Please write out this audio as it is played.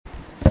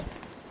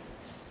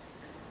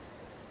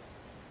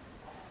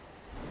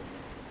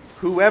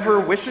Whoever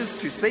wishes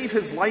to save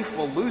his life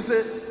will lose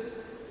it,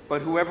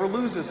 but whoever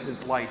loses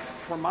his life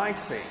for my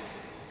sake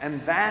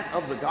and that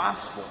of the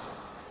gospel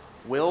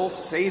will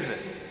save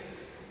it.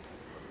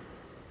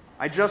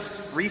 I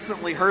just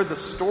recently heard the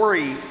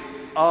story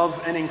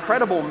of an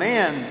incredible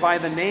man by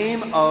the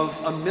name of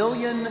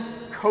Emilian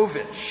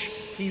Kovich.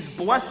 He's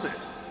blessed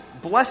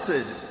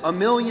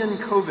Emilian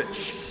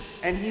Kovich.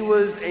 And he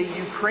was a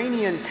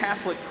Ukrainian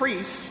Catholic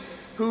priest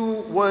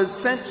who was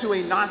sent to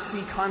a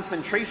Nazi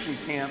concentration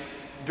camp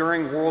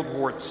during World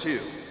War II.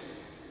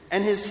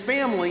 And his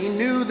family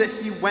knew that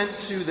he went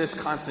to this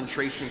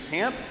concentration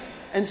camp,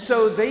 and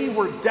so they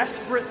were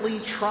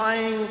desperately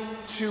trying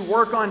to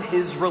work on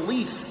his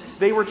release.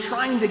 They were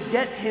trying to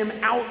get him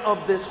out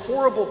of this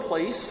horrible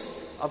place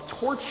of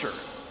torture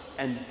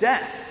and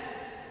death.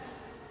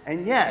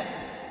 And yet,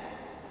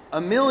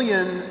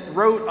 Emilian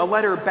wrote a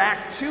letter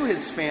back to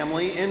his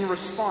family in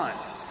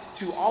response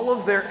to all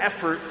of their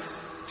efforts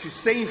to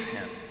save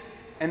him.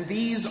 And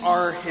these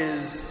are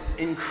his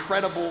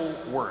incredible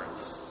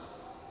words.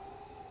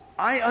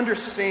 I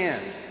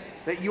understand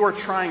that you are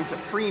trying to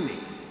free me,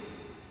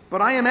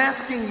 but I am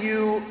asking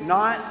you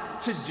not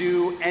to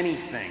do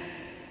anything.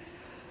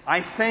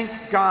 I thank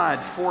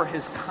God for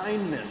his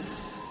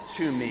kindness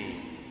to me.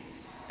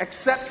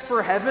 Except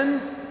for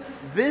heaven,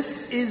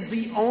 this is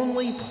the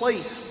only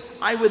place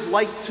I would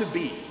like to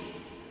be.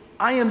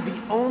 I am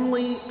the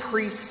only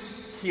priest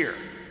here.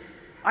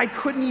 I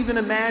couldn't even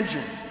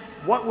imagine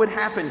what would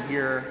happen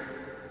here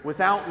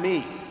without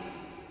me.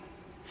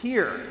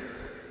 Here,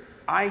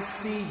 I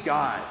see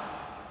God.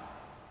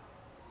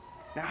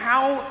 Now,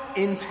 how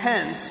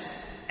intense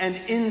and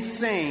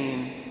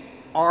insane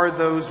are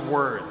those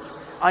words?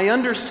 I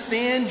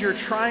understand you're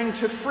trying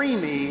to free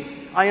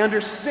me. I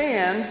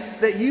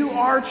understand that you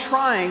are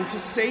trying to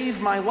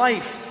save my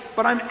life,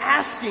 but I'm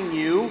asking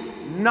you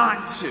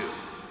not to.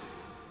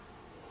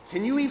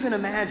 Can you even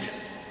imagine?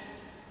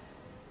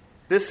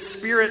 This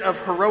spirit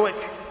of heroic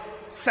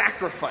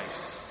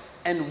sacrifice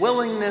and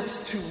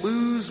willingness to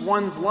lose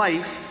one's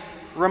life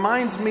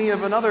reminds me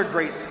of another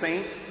great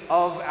saint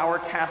of our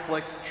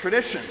Catholic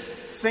tradition,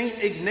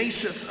 Saint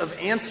Ignatius of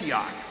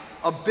Antioch,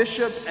 a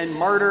bishop and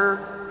martyr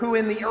who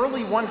in the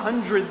early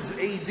 100s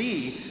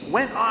AD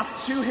went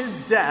off to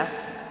his death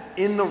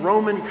in the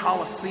Roman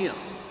Colosseum.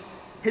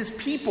 His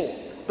people,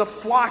 the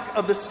flock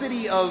of the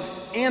city of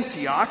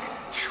Antioch,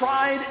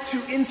 tried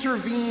to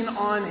intervene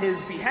on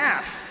his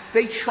behalf.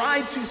 They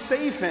tried to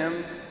save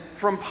him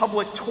from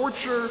public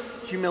torture,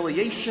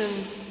 humiliation,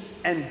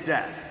 and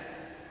death.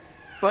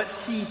 But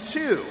he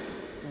too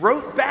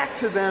wrote back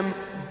to them,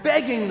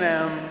 begging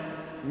them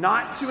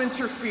not to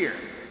interfere.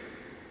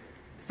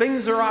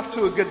 Things are off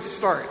to a good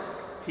start,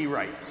 he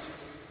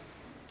writes.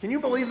 Can you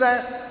believe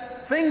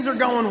that? Things are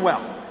going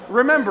well.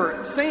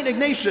 Remember, St.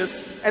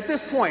 Ignatius, at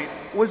this point,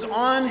 was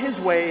on his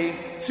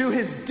way to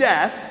his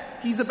death.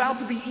 He's about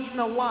to be eaten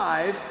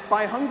alive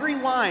by hungry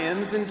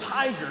lions and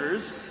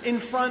tigers in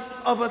front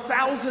of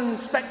 1,000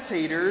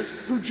 spectators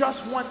who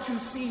just want to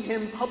see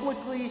him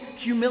publicly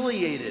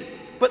humiliated.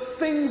 But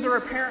things are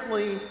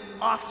apparently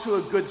off to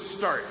a good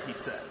start, he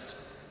says.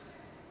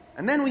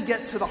 And then we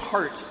get to the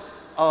heart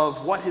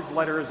of what his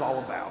letter is all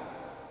about.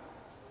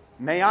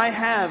 May I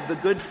have the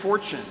good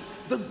fortune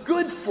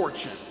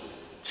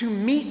to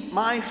meet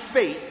my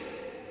fate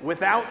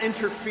without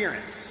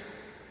interference.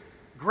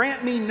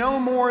 Grant me no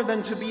more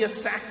than to be a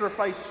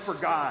sacrifice for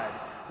God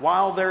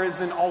while there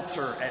is an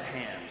altar at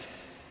hand.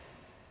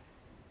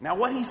 Now,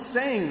 what he's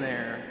saying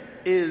there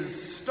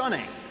is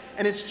stunning,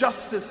 and it's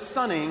just as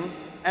stunning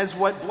as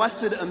what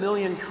Blessed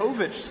Emilian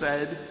Kovich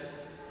said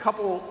a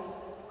couple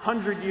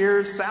 1,000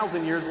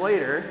 years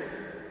later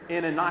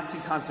in a Nazi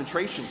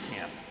concentration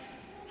camp.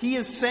 He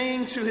is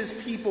saying to his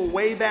people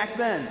way back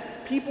then,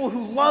 people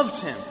who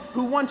loved him,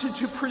 who wanted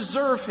to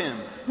preserve him,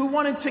 who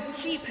wanted to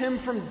keep him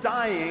from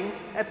dying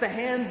at the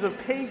hands of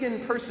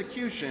pagan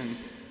persecution,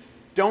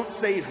 don't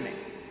save me.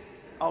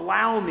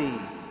 Allow me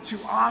to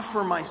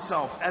offer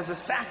myself as a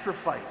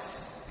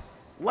sacrifice.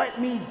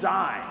 Let me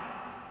die.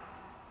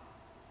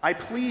 I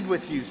plead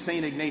with you,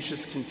 St.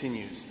 Ignatius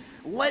continues,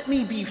 let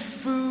me be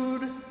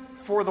food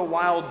for the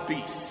wild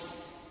beasts.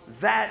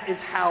 That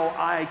is how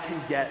I can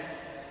get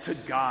to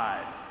God.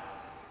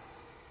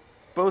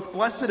 Both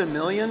Blessed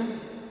Emilian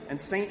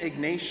and St.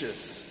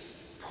 Ignatius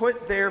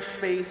put their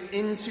faith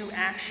into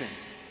action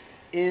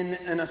in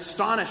an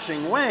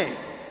astonishing way.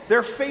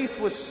 Their faith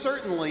was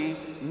certainly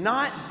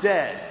not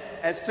dead,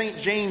 as St.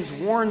 James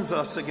warns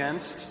us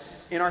against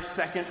in our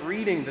second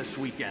reading this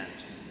weekend.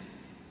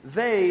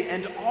 They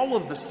and all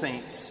of the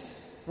saints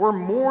were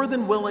more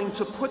than willing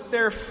to put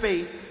their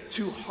faith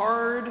to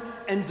hard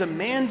and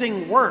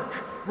demanding work,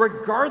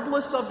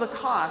 regardless of the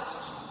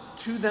cost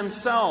to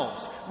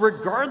themselves,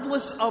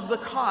 regardless of the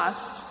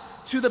cost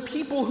to the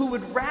people who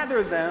would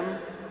rather them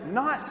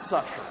not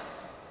suffer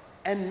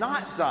and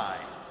not die.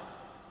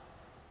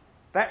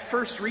 That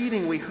first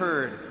reading we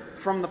heard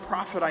from the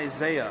prophet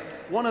Isaiah,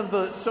 one of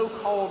the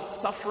so-called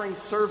suffering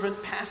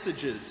servant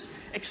passages,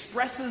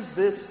 expresses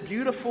this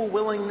beautiful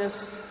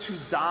willingness to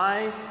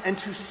die and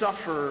to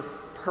suffer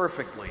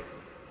perfectly.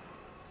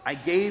 I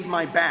gave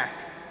my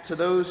back to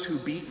those who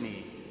beat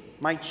me,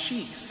 my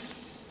cheeks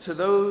to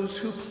those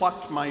who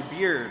plucked my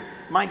beard.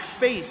 My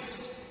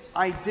face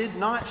I did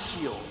not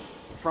shield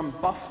from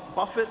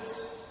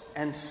buffets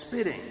and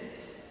spitting.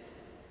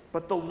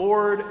 But the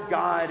Lord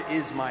God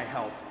is my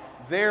help.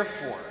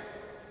 Therefore,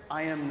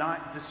 I am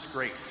not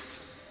disgraced.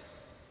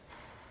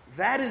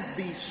 That is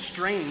the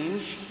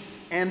strange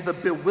and the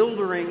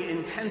bewildering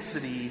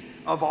intensity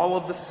of all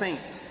of the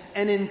saints.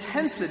 An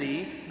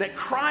intensity that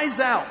cries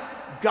out,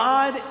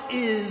 God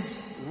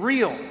is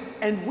real,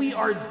 and we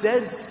are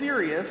dead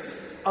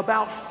serious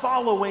about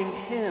following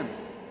him.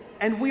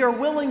 And we are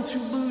willing to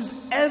lose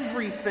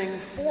everything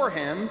for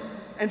him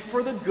and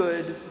for the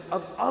good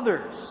of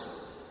others.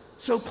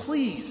 So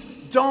please,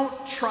 don't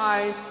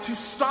try to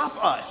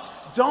stop us.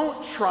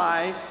 Don't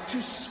try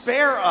to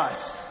spare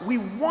us. We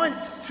want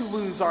to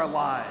lose our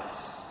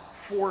lives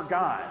for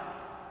God.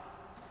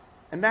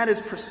 And that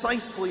is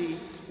precisely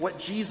what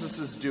Jesus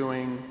is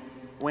doing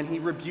when he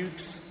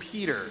rebukes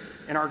Peter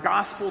in our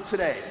gospel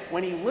today,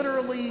 when he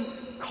literally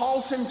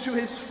calls him to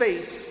his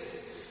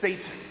face,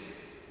 Satan.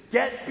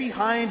 Get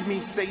behind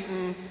me,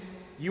 Satan.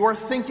 You are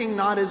thinking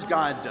not as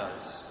God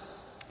does,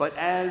 but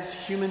as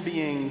human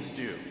beings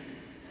do.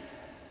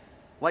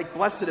 Like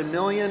Blessed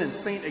Emilian and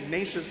St.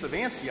 Ignatius of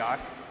Antioch,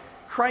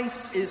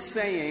 Christ is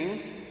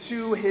saying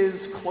to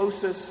his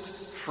closest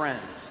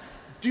friends,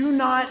 do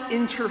not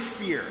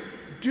interfere.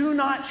 Do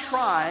not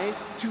try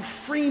to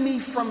free me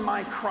from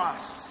my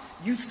cross.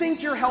 You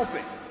think you're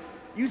helping.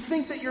 You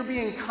think that you're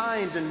being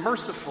kind and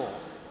merciful,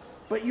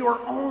 but you are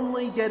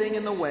only getting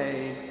in the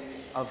way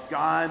of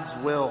God's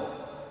will.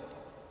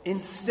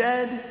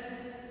 Instead,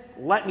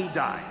 let me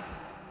die.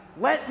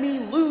 Let me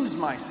lose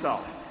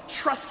myself.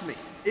 Trust me,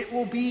 it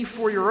will be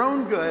for your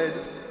own good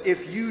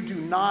if you do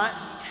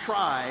not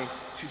try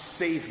to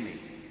save me.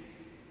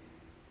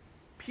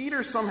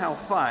 Peter somehow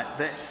thought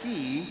that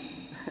he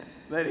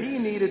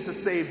needed to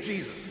save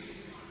Jesus.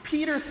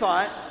 Peter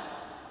thought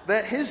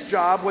that his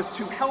job was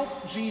to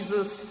help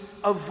Jesus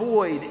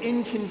avoid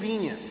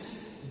inconvenience,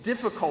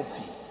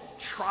 difficulty,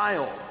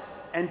 trial,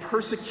 and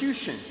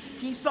persecution.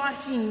 He thought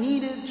he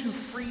needed to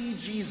free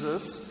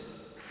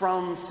Jesus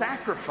from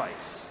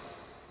sacrifice.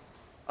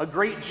 A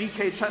great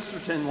G.K.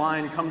 Chesterton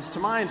line comes to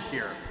mind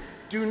here.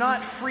 Do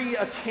not free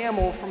a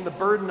camel from the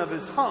burden of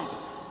his hump.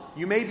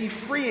 You may be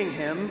freeing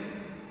him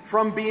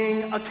from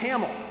being a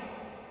camel.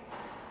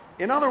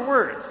 In other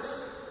words,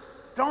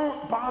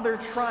 don't bother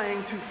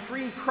trying to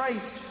free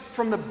Christ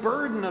from the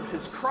burden of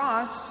his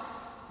cross.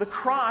 The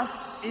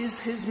cross is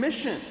his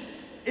mission.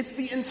 It's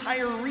the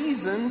entire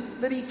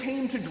reason that he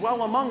came to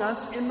dwell among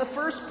us in the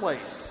first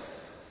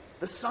place.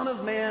 The Son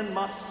of Man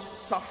must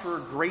suffer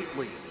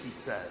greatly, he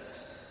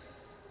says.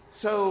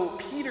 So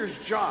Peter's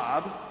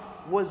job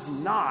was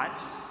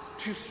not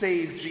to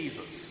save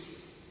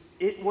Jesus.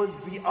 It was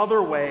the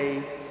other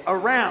way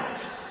around.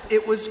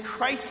 It was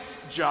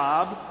Christ's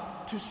job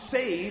to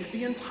save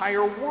the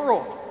entire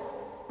world.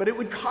 But it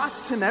would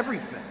cost him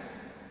everything.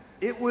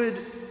 He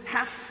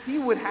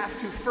would have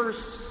to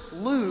first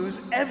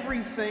lose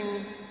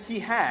everything he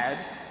had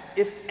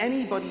if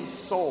anybody's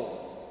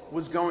soul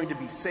was going to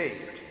be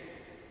saved.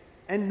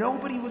 And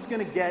nobody was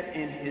going to get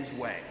in his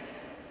way.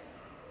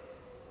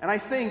 And I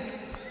think,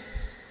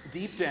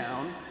 deep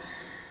down,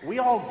 we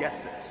all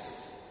get this.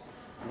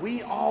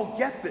 We all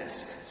get this.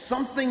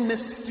 Something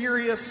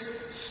mysterious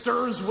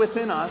stirs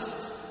within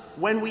us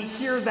when we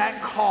hear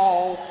that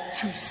call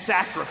to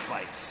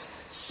sacrifice.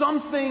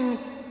 Something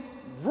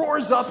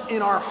roars up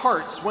in our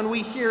hearts when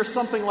we hear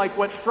something like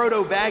what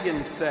Frodo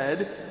Baggins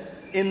said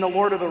in The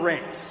Lord of the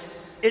Rings.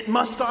 It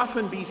must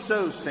often be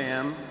so,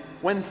 Sam,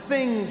 when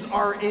things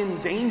are in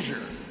danger.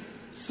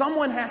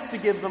 Someone has to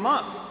give them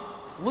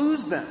up,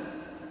 lose them,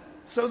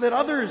 so that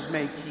others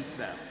may keep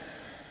them.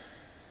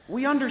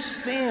 We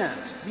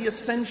understand the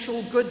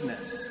essential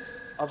goodness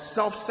of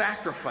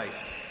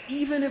self-sacrifice,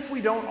 even if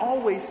we don't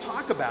always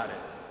talk about it,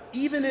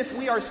 even if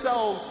we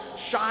ourselves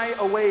shy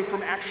away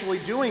from actually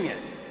doing it,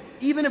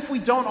 even if we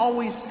don't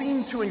always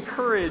seem to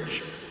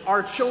encourage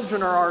our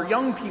children or our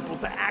young people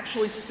to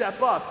actually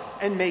step up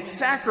and make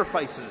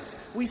sacrifices.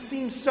 We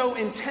seem so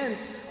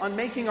intent on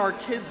making our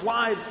kids'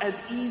 lives as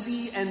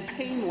easy and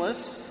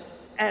painless,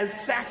 as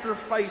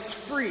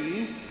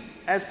sacrifice-free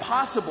as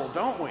possible,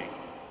 don't we?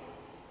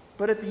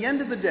 But at the end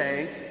of the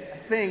day, I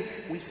think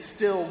we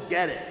still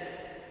get it.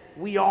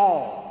 We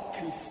all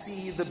can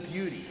see the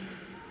beauty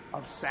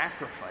of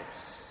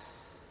sacrifice.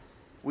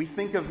 We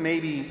think of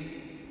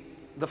maybe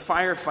the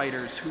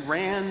firefighters who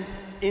ran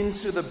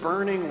into the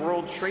burning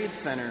World Trade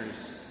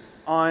Centers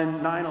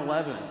on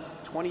 9/11,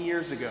 20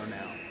 years ago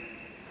now.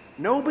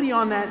 Nobody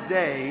on that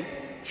day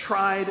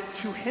tried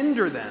to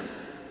hinder them.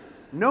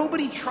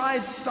 Nobody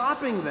tried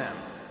stopping them,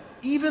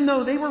 even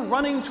though they were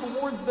running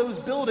towards those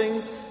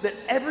buildings that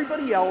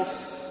everybody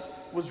else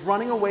was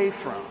running away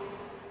from.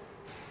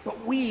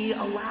 But we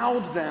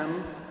allowed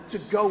them to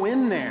go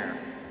in there.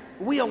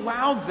 We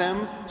allowed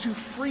them to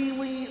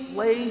freely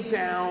lay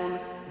down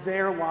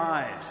their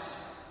lives.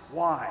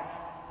 Why?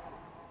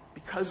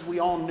 Because we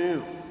all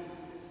knew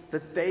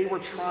that they were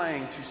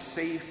trying to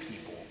save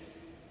people.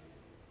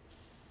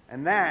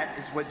 And that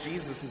is what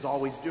Jesus is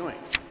always doing.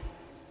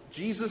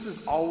 Jesus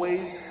is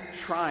always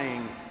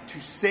trying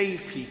to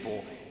save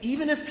people.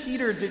 Even if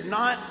Peter did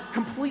not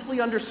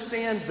completely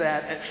understand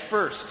that at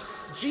first,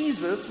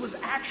 Jesus was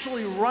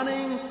actually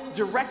running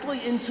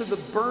directly into the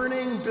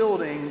burning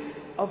building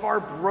of our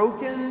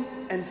broken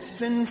and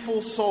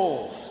sinful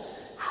souls.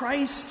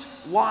 Christ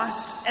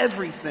lost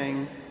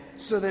everything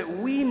so that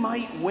we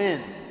might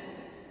win.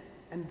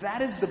 And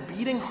that is the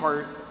beating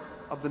heart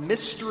of the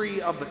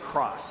mystery of the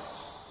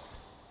cross.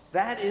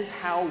 That is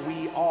how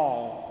we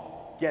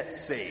all get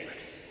saved.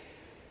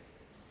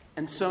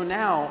 And so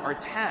now our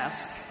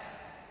task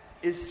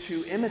is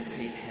to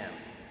imitate him.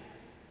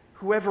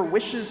 Whoever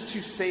wishes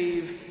to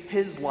save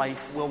his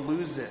life will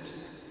lose it,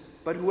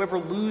 but whoever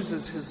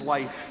loses his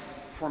life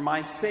for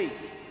my sake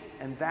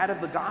and that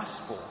of the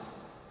gospel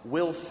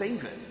will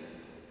save it.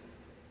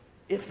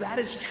 If that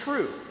is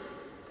true,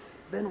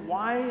 then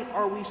why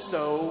are we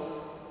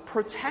so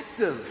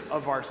protective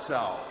of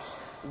ourselves?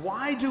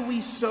 Why do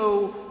we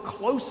so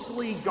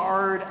closely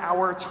guard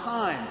our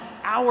time,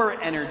 our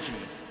energy,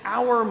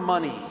 our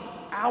money,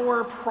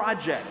 our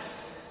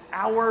projects,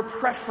 our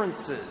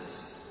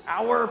preferences,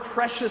 our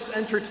precious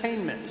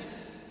entertainment?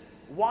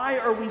 Why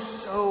are we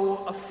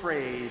so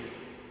afraid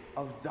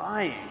of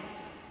dying?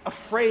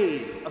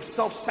 Afraid of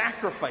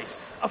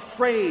self-sacrifice,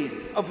 afraid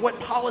of what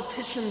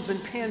politicians and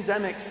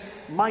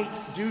pandemics might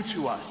do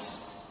to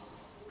us?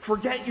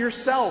 Forget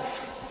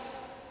yourself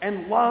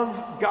and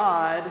love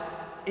God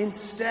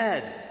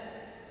instead.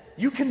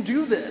 You can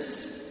do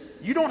this.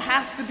 You don't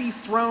have to be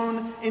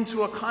thrown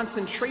into a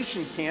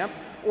concentration camp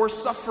or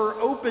suffer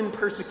open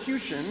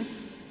persecution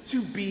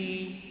to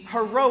be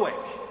heroic.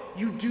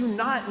 You do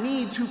not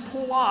need to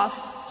pull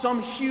off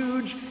some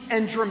huge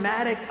and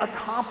dramatic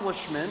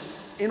accomplishment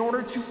in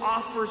order to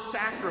offer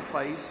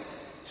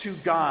sacrifice to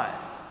God.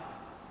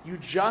 You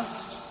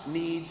just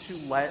need to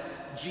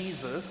let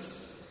Jesus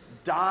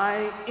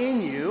die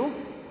in you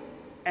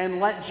and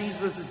let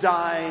Jesus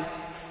die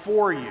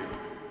for you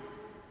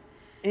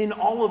in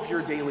all of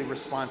your daily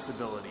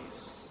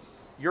responsibilities,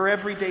 your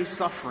everyday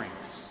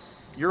sufferings,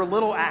 your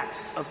little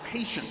acts of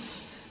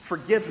patience,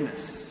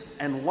 forgiveness,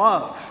 and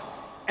love,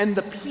 and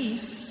the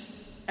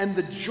peace and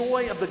the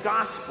joy of the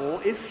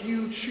gospel, if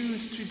you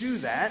choose to do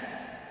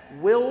that,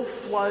 will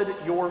flood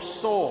your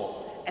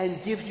soul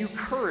and give you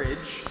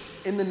courage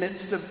in the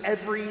midst of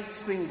every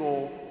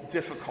single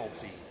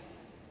difficulty.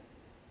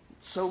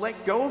 So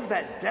let go of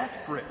that death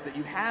grip that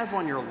you have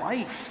on your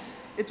life.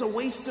 It's a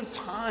waste of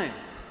time.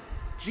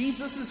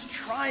 Jesus is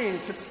trying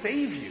to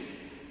save you.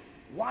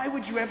 Why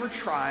would you ever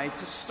try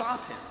to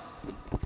stop him?